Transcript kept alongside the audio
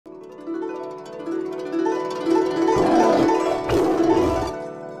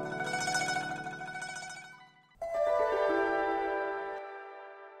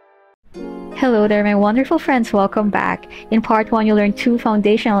Hello there, my wonderful friends. Welcome back. In part 1, you'll learn 2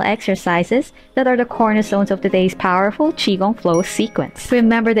 foundational exercises that are the cornerstones of today's powerful Qigong Flow sequence.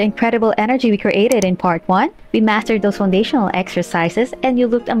 Remember the incredible energy we created in part 1? We mastered those foundational exercises and you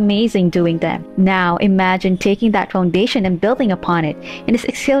looked amazing doing them. Now, imagine taking that foundation and building upon it. In this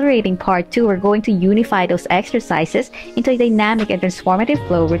exhilarating part 2, we're going to unify those exercises into a dynamic and transformative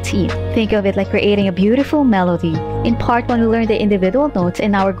flow routine. Think of it like creating a beautiful melody. In part 1, we learned the individual notes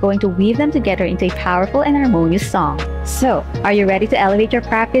and now we're going to weave them together into a powerful and harmonious song. So, are you ready to elevate your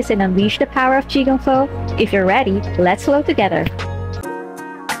practice and unleash the power of Qigong Flow? If you're ready, let's flow together.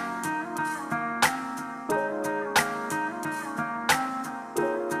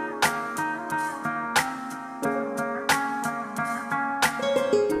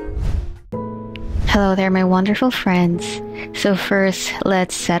 Hello there, my wonderful friends. So first,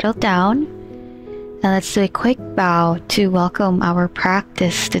 let's settle down and let's do a quick bow to welcome our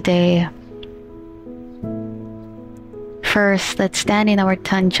practice today. First, let's stand in our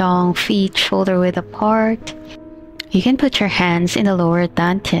tanjong, feet shoulder width apart. You can put your hands in the lower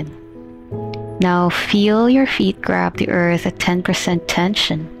dantian. Now feel your feet grab the earth at 10%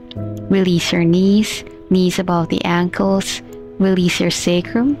 tension. Release your knees, knees above the ankles. Release your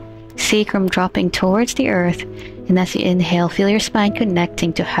sacrum dropping towards the earth, and as you inhale, feel your spine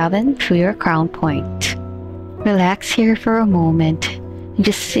connecting to heaven through your crown point. Relax here for a moment and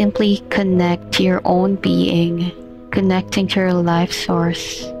just simply connect to your own being, connecting to your life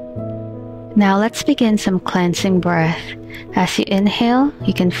source. Now let's begin some cleansing breath. As you inhale,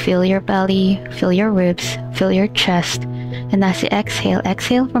 you can feel your belly, feel your ribs, feel your chest, and as you exhale,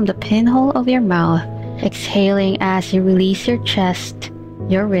 exhale from the pinhole of your mouth, exhaling as you release your chest,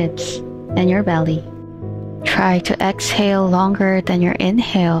 your ribs, and your belly. Try to exhale longer than your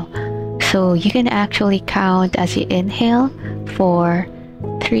inhale, so you can actually count as you inhale 4,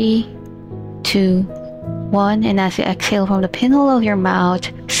 3, 2, 1, and as you exhale from the pinhole of your mouth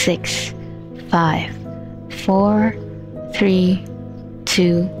 6, 5, 4, 3,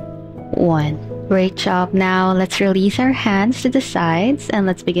 2, 1. Great job. Now let's release our hands to the sides and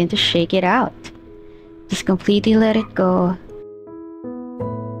let's begin to shake it out. Just completely let it go.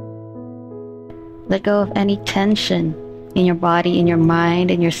 Let go of any tension in your body, in your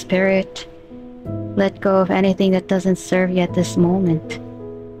mind, in your spirit. Let go of anything that doesn't serve you at this moment.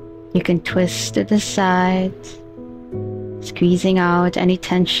 You can twist to the sides, squeezing out any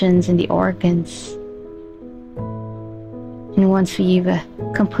tensions in the organs. And once we've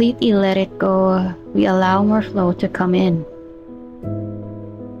completely let it go, we allow more flow to come in.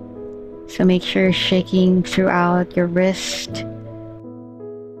 So make sure you're shaking throughout your wrist,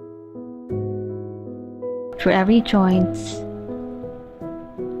 through every joint.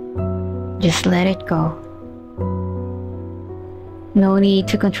 Just let it go. No need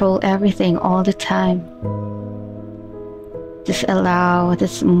to control everything all the time. Just allow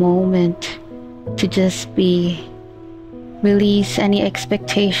this moment to just be. Release any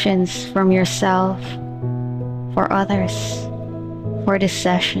expectations from yourself, for others, for this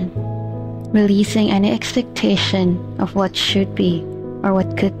session. Releasing any expectation of what should be or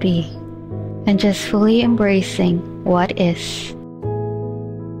what could be, and just fully embracing what is.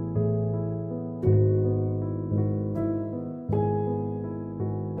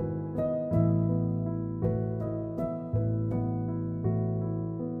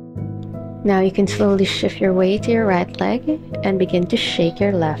 Now you can slowly shift your weight to your right leg and begin to shake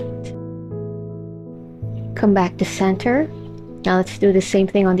your left. Come back to center. Now let's do the same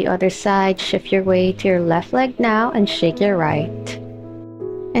thing on the other side. Shift your weight to your left leg now and shake your right.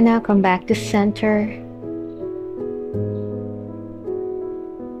 And now come back to center.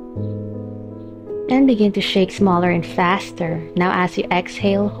 And begin to shake smaller and faster. Now as you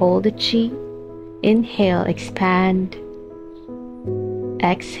exhale, hold the chi. Inhale, expand.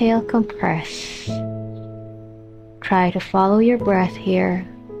 Exhale, compress. Try to follow your breath here,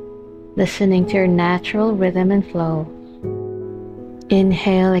 listening to your natural rhythm and flow.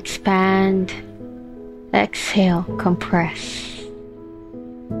 Inhale, expand. Exhale, compress.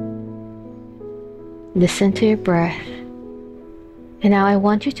 Listen to your breath. And now I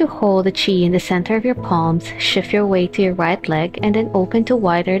want you to hold the chi in the center of your palms, shift your weight to your right leg, and then open to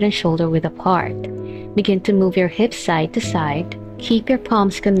wider than shoulder width apart. Begin to move your hips side to side. Keep your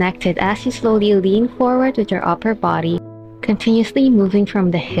palms connected as you slowly lean forward with your upper body, continuously moving from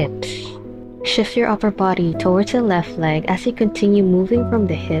the hips. Shift your upper body towards the left leg as you continue moving from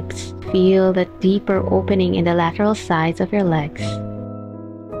the hips. Feel the deeper opening in the lateral sides of your legs.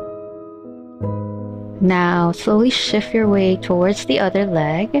 Now, slowly shift your weight towards the other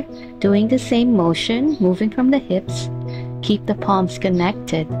leg, doing the same motion, moving from the hips. Keep the palms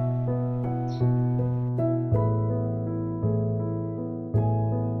connected.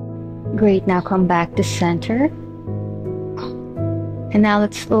 Great, now come back to center. And now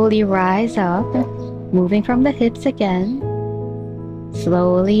let's slowly rise up, moving from the hips again.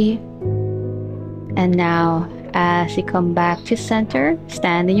 Slowly. And now, as you come back to center,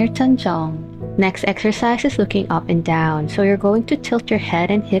 stand in your tanjong. Next exercise is looking up and down. So you're going to tilt your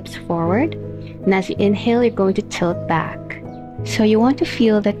head and hips forward. And as you inhale, you're going to tilt back. So you want to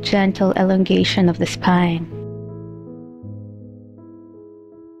feel that gentle elongation of the spine.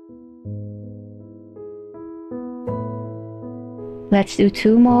 Let's do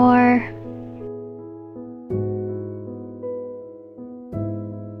 2 more.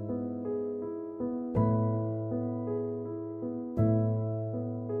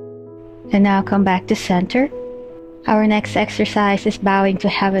 And now come back to center. Our next exercise is bowing to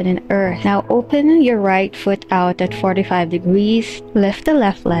heaven and earth. Now open your right foot out at 45 degrees, lift the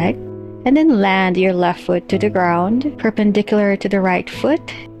left leg, and then land your left foot to the ground, perpendicular to the right foot.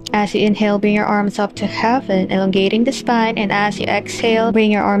 As you inhale, bring your arms up to heaven, elongating the spine, and as you exhale, bring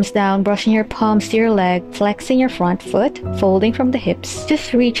your arms down, brushing your palms to your leg, flexing your front foot, folding from the hips.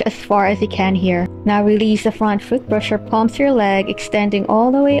 Just reach as far as you can here. Now release the front foot, brush your palms to your leg, extending all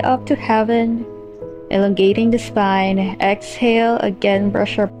the way up to heaven, elongating the spine. Exhale, again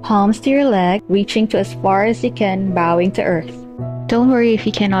brush your palms to your leg, reaching to as far as you can, bowing to earth. Don't worry if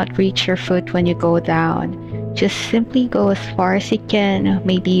you cannot reach your foot when you go down. Just simply go as far as you can,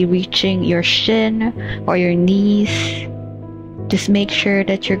 maybe reaching your shin or your knees. Just make sure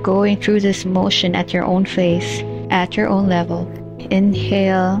that you're going through this motion at your own pace, at your own level.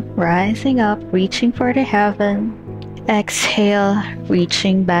 Inhale, rising up, reaching for the heaven. Exhale,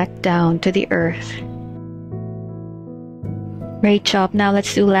 reaching back down to the earth. Great job. Now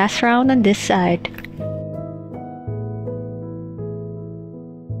let's do last round on this side.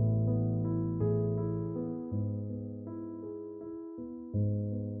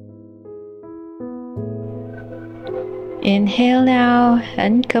 Inhale now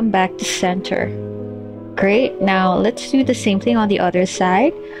and come back to center. Great, now let's do the same thing on the other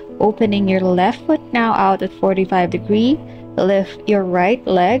side. Opening your left foot now out at 45 degrees. Lift your right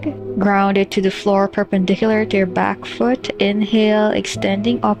leg, ground it to the floor perpendicular to your back foot. Inhale,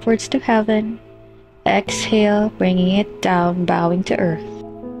 extending upwards to heaven. Exhale, bringing it down, bowing to earth.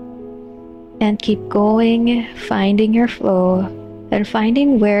 And keep going, finding your flow and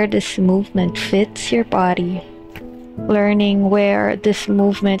finding where this movement fits your body. Learning where this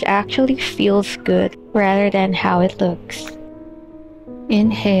movement actually feels good rather than how it looks.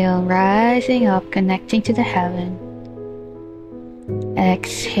 Inhale, rising up, connecting to the heaven.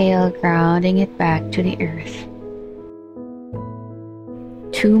 Exhale, grounding it back to the earth.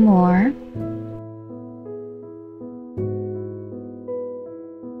 2 more.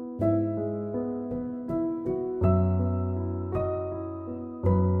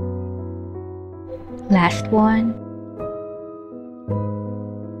 Last one.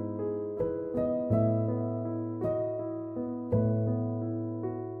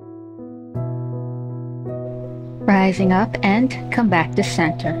 Rising up and come back to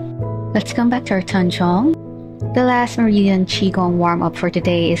center. Let's come back to our tanjong. The last meridian Qigong warm-up for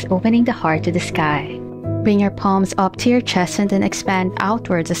today is opening the heart to the sky. Bring your palms up to your chest and then expand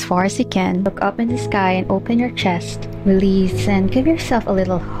outwards as far as you can. Look up in the sky and open your chest. Release and give yourself a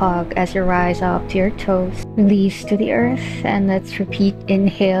little hug as you rise up to your toes. Release to the earth and let's repeat.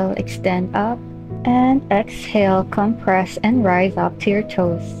 Inhale, extend up, and exhale, compress and rise up to your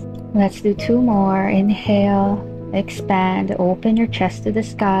toes. Let's do 2 more. Inhale, expand, open your chest to the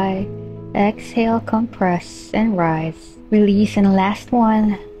sky. Exhale, compress and rise. Release, and last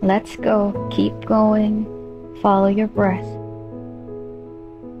one. Let's go. Keep going. Follow your breath.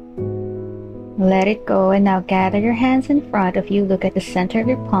 Let it go, and now gather your hands in front of you. Look at the center of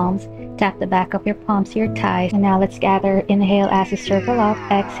your palms. Tap the back of your palms to your thighs. And now let's gather. Inhale as you circle up.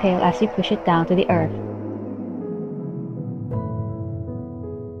 Exhale as you push it down to the earth.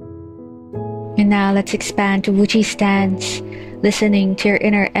 And now let's expand to Wuji stance, listening to your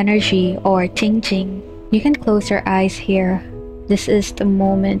inner energy or ting ting. You can close your eyes here. This is the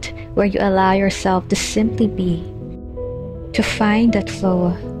moment where you allow yourself to simply be. To find that flow,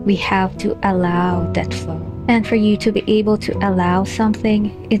 we have to allow that flow. And for you to be able to allow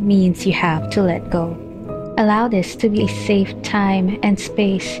something, it means you have to let go. Allow this to be a safe time and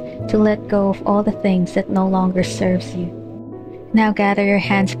space to let go of all the things that no longer serves you. Now gather your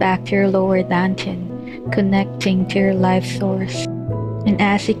hands back to your lower dantian, connecting to your life source. And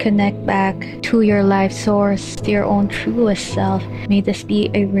as you connect back to your life source, to your own truest self, may this be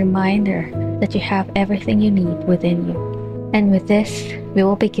a reminder that you have everything you need within you. And with this, we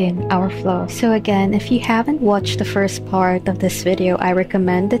will begin our flow. So again, if you haven't watched the first part of this video, I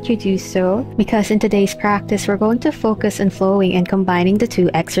recommend that you do so, because in today's practice, we're going to focus on flowing and combining the two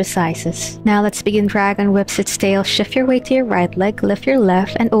exercises. Now let's begin. Dragon whip sit tail. Shift your weight to your right leg, lift your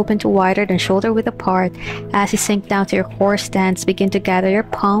left and open to wider than shoulder width apart. As you sink down to your core stance, begin to gather your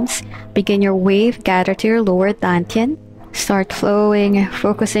palms. Begin your wave, gather to your lower dantian. Start flowing,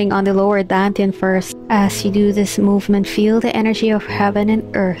 focusing on the lower dantian first. As you do this movement, feel the energy of heaven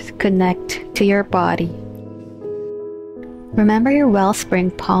and earth connect to your body. Remember your wellspring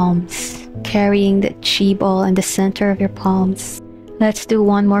palms, carrying the chi ball in the center of your palms. Let's do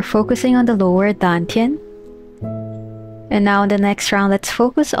one more, focusing on the lower dantian. And now in the next round, let's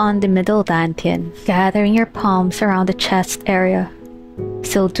focus on the middle dantian, gathering your palms around the chest area.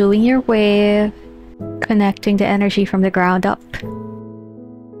 Still doing your wave, connecting the energy from the ground up.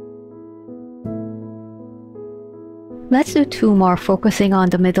 Let's do two more, focusing on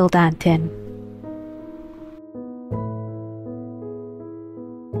the middle dantian.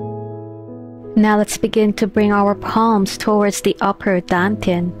 Now let's begin to bring our palms towards the upper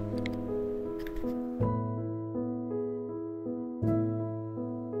dantian.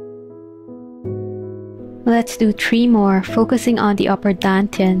 Let's do three more, focusing on the upper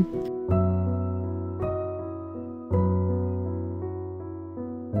dantian.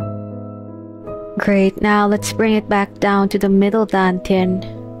 Great, now let's bring it back down to the middle dantian.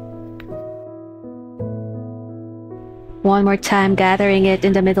 One more time, gathering it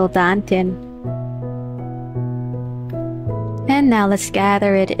in the middle dantian. And now let's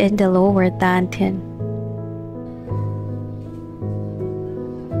gather it in the lower dantian.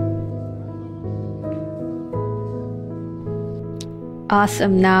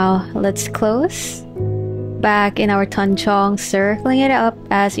 Awesome, now let's close. Back in our Tanchong, circling it up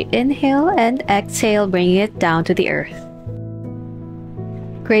as you inhale and exhale, bringing it down to the earth.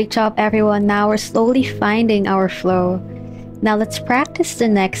 Great job, everyone. Now we're slowly finding our flow. Now let's practice the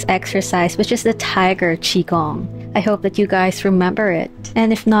next exercise, which is the Tiger Qigong. I hope that you guys remember it.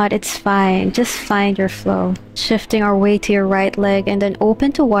 And if not, it's fine. Just find your flow. Shifting our weight to your right leg and then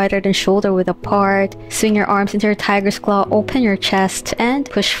open to wider than shoulder width apart. Swing your arms into your tiger's claw, open your chest and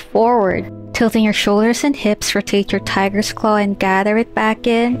push forward. Tilting your shoulders and hips, rotate your tiger's claw and gather it back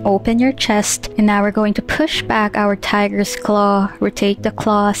in, open your chest. And now we're going to push back our tiger's claw, rotate the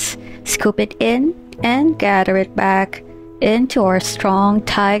claws, scoop it in and gather it back into our strong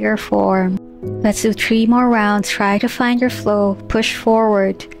tiger form. Let's do three more rounds. Try to find your flow, push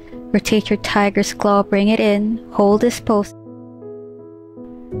forward, rotate your tiger's claw, bring it in, hold this pose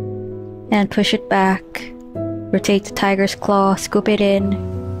and push it back. Rotate the tiger's claw, scoop it in,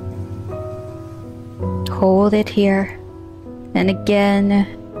 hold it here, and again.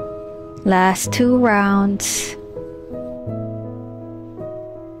 Last two rounds.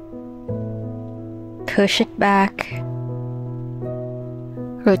 Push it back,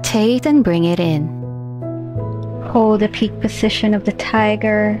 rotate and bring it in. Hold the peak position of the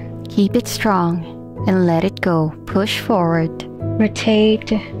tiger, keep it strong and let it go. Push forward,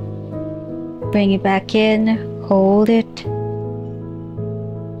 rotate, bring it back in, hold it,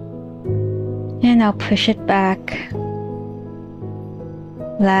 and now push it back.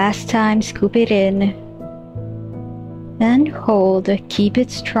 Last time, scoop it in and hold, keep it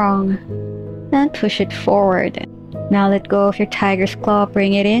strong and push it forward. Now let go of your tiger's claw,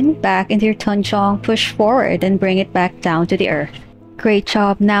 bring it in, back into your Tanchong, push forward and bring it back down to the earth. Great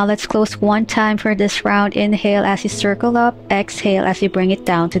job. Now let's close one time for this round. Inhale as you circle up, exhale as you bring it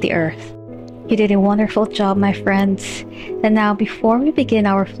down to the earth. You did a wonderful job, my friends. And now before we begin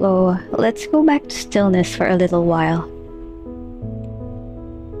our flow, let's go back to stillness for a little while.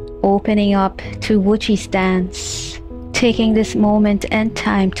 Opening up to Wuchi stance, taking this moment and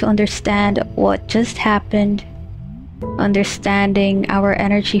time to understand what just happened, understanding our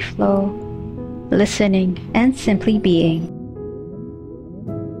energy flow, listening, and simply being.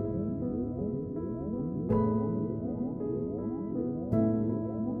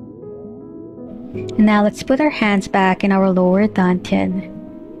 And now let's put our hands back in our lower dantian,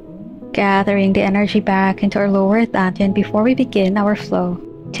 gathering the energy back into our lower dantian before we begin our flow.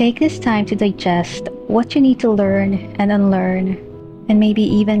 Take this time to digest what you need to learn and unlearn, and maybe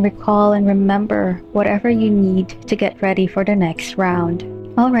even recall and remember whatever you need to get ready for the next round.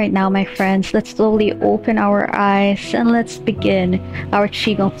 Alright, now my friends, let's slowly open our eyes and let's begin our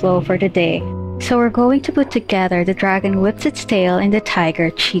Qigong flow for the day. So we're going to put together the dragon whips its tail in the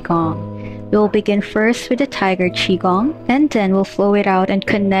Tiger Qigong. We'll begin first with the Tiger Qigong, and then we'll flow it out and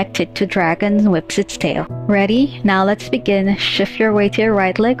connect it to Dragon Whips Its Tail. Ready? Now let's begin. Shift your weight to your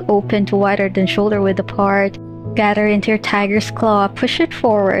right leg, open to wider than shoulder width apart. Gather into your tiger's claw, push it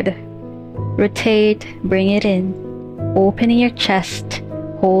forward. Rotate, bring it in. Opening your chest,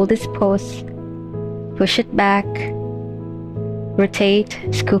 hold this pose. Push it back. Rotate,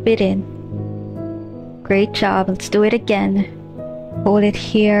 scoop it in. Great job, let's do it again. Hold it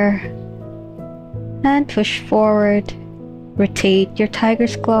here. And push forward. Rotate your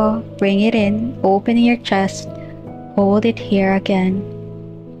tiger's claw, bring it in, opening your chest. Hold it here again.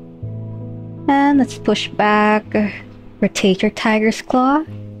 And let's push back. Rotate your tiger's claw.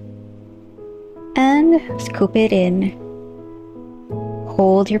 And scoop it in.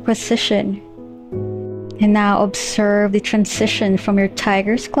 Hold your position. And now observe the transition from your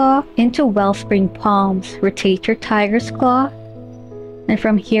tiger's claw into wellspring palms. Rotate your tiger's claw. And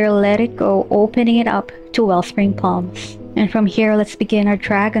from here, let it go, opening it up to wellspring palms. And from here, let's begin our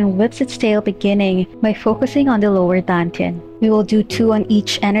dragon whips its tail, beginning by focusing on the lower dantian. We will do 2 on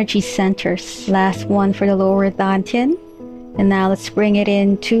each energy centers. Last one for the lower dantian. And now let's bring it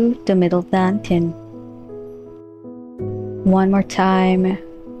into the middle dantian. One more time.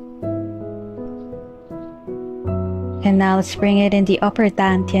 And now let's bring it in the upper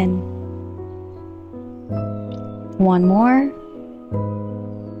dantian. One more.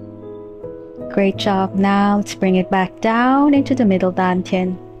 Great job. Now let's bring it back down into the middle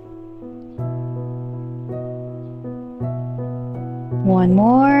dantian. One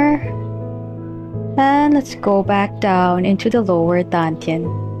more. And let's go back down into the lower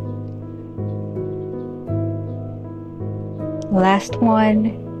dantian. Last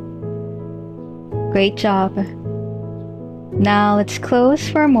one. Great job. Now let's close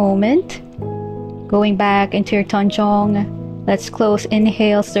for a moment. Going back into your Tanjong. Let's close.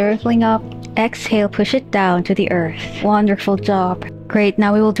 Inhale, circling up. Exhale, push it down to the earth. Wonderful job. Great,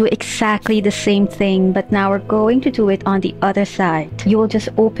 now we will do exactly the same thing, but now we're going to do it on the other side. You will just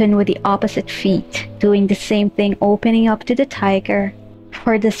open with the opposite feet, doing the same thing, opening up to the tiger.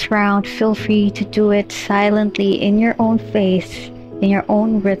 For this round, feel free to do it silently in your own pace, in your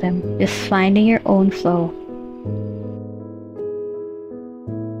own rhythm, just finding your own flow.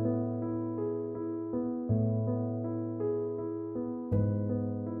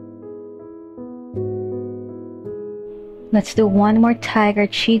 Let's do one more Tiger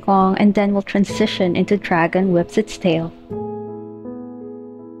Qigong and then we'll transition into Dragon Whips its tail.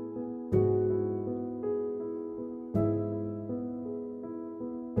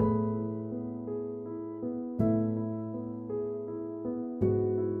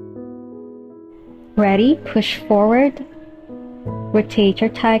 Ready? Push forward. Rotate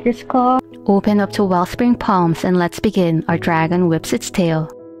your tiger's claw. Open up to wellspring palms and let's begin our Dragon Whips its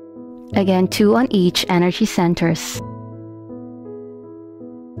tail. Again, 2 on each energy centers.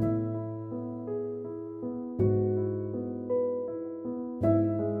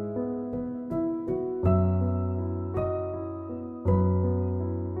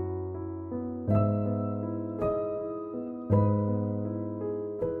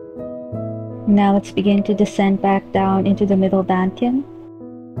 Now let's begin to descend back down into the middle dantian.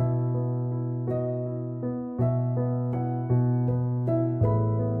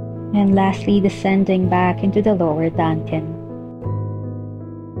 And lastly, descending back into the lower dantian.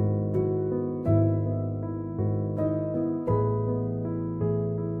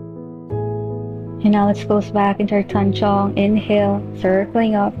 And now let's go back into our Tanjong. Inhale,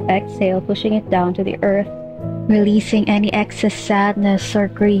 circling up. Exhale, pushing it down to the earth. Releasing any excess sadness or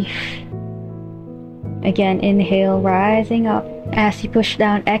grief. Again, inhale, rising up. As you push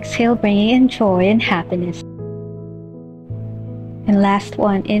down, exhale, bringing in joy and happiness. And last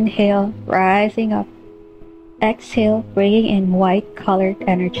one, inhale, rising up. Exhale, bringing in white colored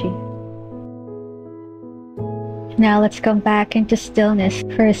energy. Now let's come back into stillness.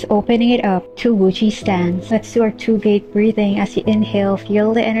 First, opening it up to Wuji stance. Let's do our 2-gate breathing. As you inhale,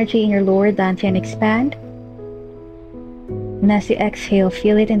 feel the energy in your lower dantian expand. And as you exhale,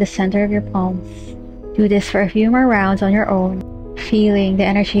 feel it in the center of your palms. Do this for a few more rounds on your own, feeling the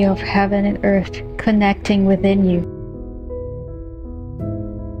energy of heaven and earth connecting within you.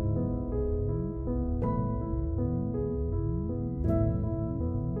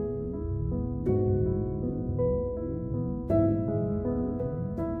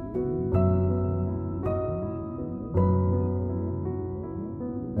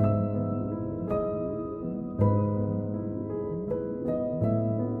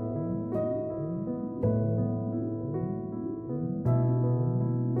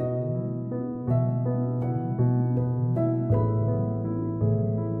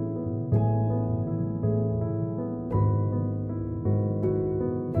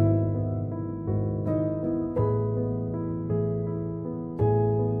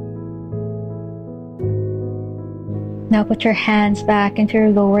 Now put your hands back into your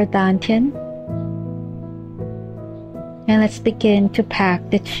lower dantian. And let's begin to pack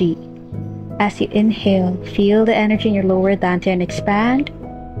the chi. As you inhale, feel the energy in your lower dantian expand.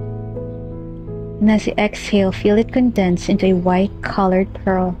 And as you exhale, feel it condense into a white colored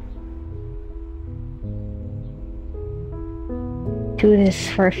pearl. Do this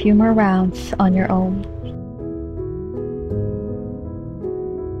for a few more rounds on your own.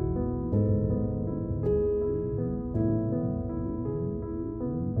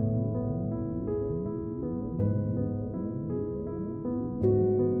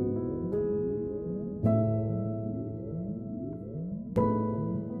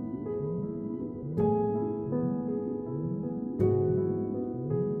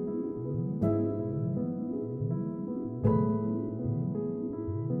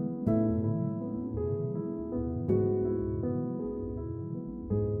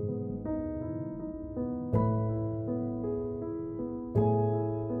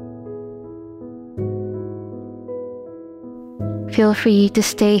 Feel free to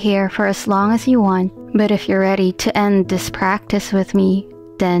stay here for as long as you want, but if you're ready to end this practice with me,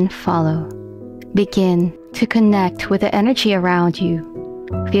 then follow. Begin to connect with the energy around you.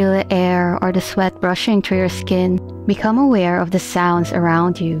 Feel the air or the sweat brushing through your skin. Become aware of the sounds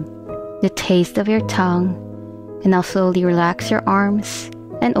around you, the taste of your tongue, and now slowly relax your arms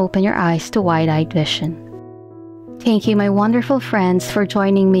and open your eyes to wide-eyed vision. Thank you, my wonderful friends, for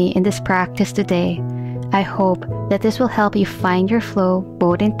joining me in this practice today. I hope that this will help you find your flow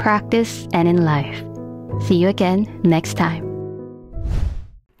both in practice and in life. See you again next time.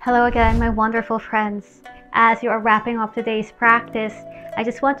 Hello again, my wonderful friends. As you are wrapping up today's practice, I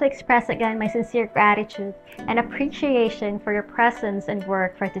just want to express again my sincere gratitude and appreciation for your presence and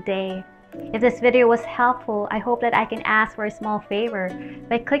work for today. If this video was helpful, I hope that I can ask for a small favor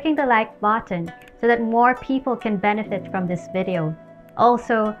by clicking the like button so that more people can benefit from this video.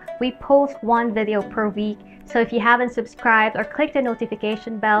 Also, we post one video per week, so if you haven't subscribed or clicked the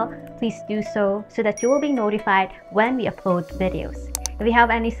notification bell, please do so that you will be notified when we upload videos. If you have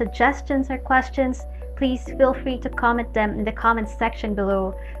any suggestions or questions, please feel free to comment them in the comments section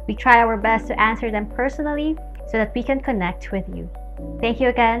below. We try our best to answer them personally so that we can connect with you. Thank you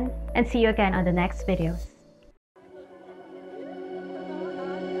again, and see you again on the next videos.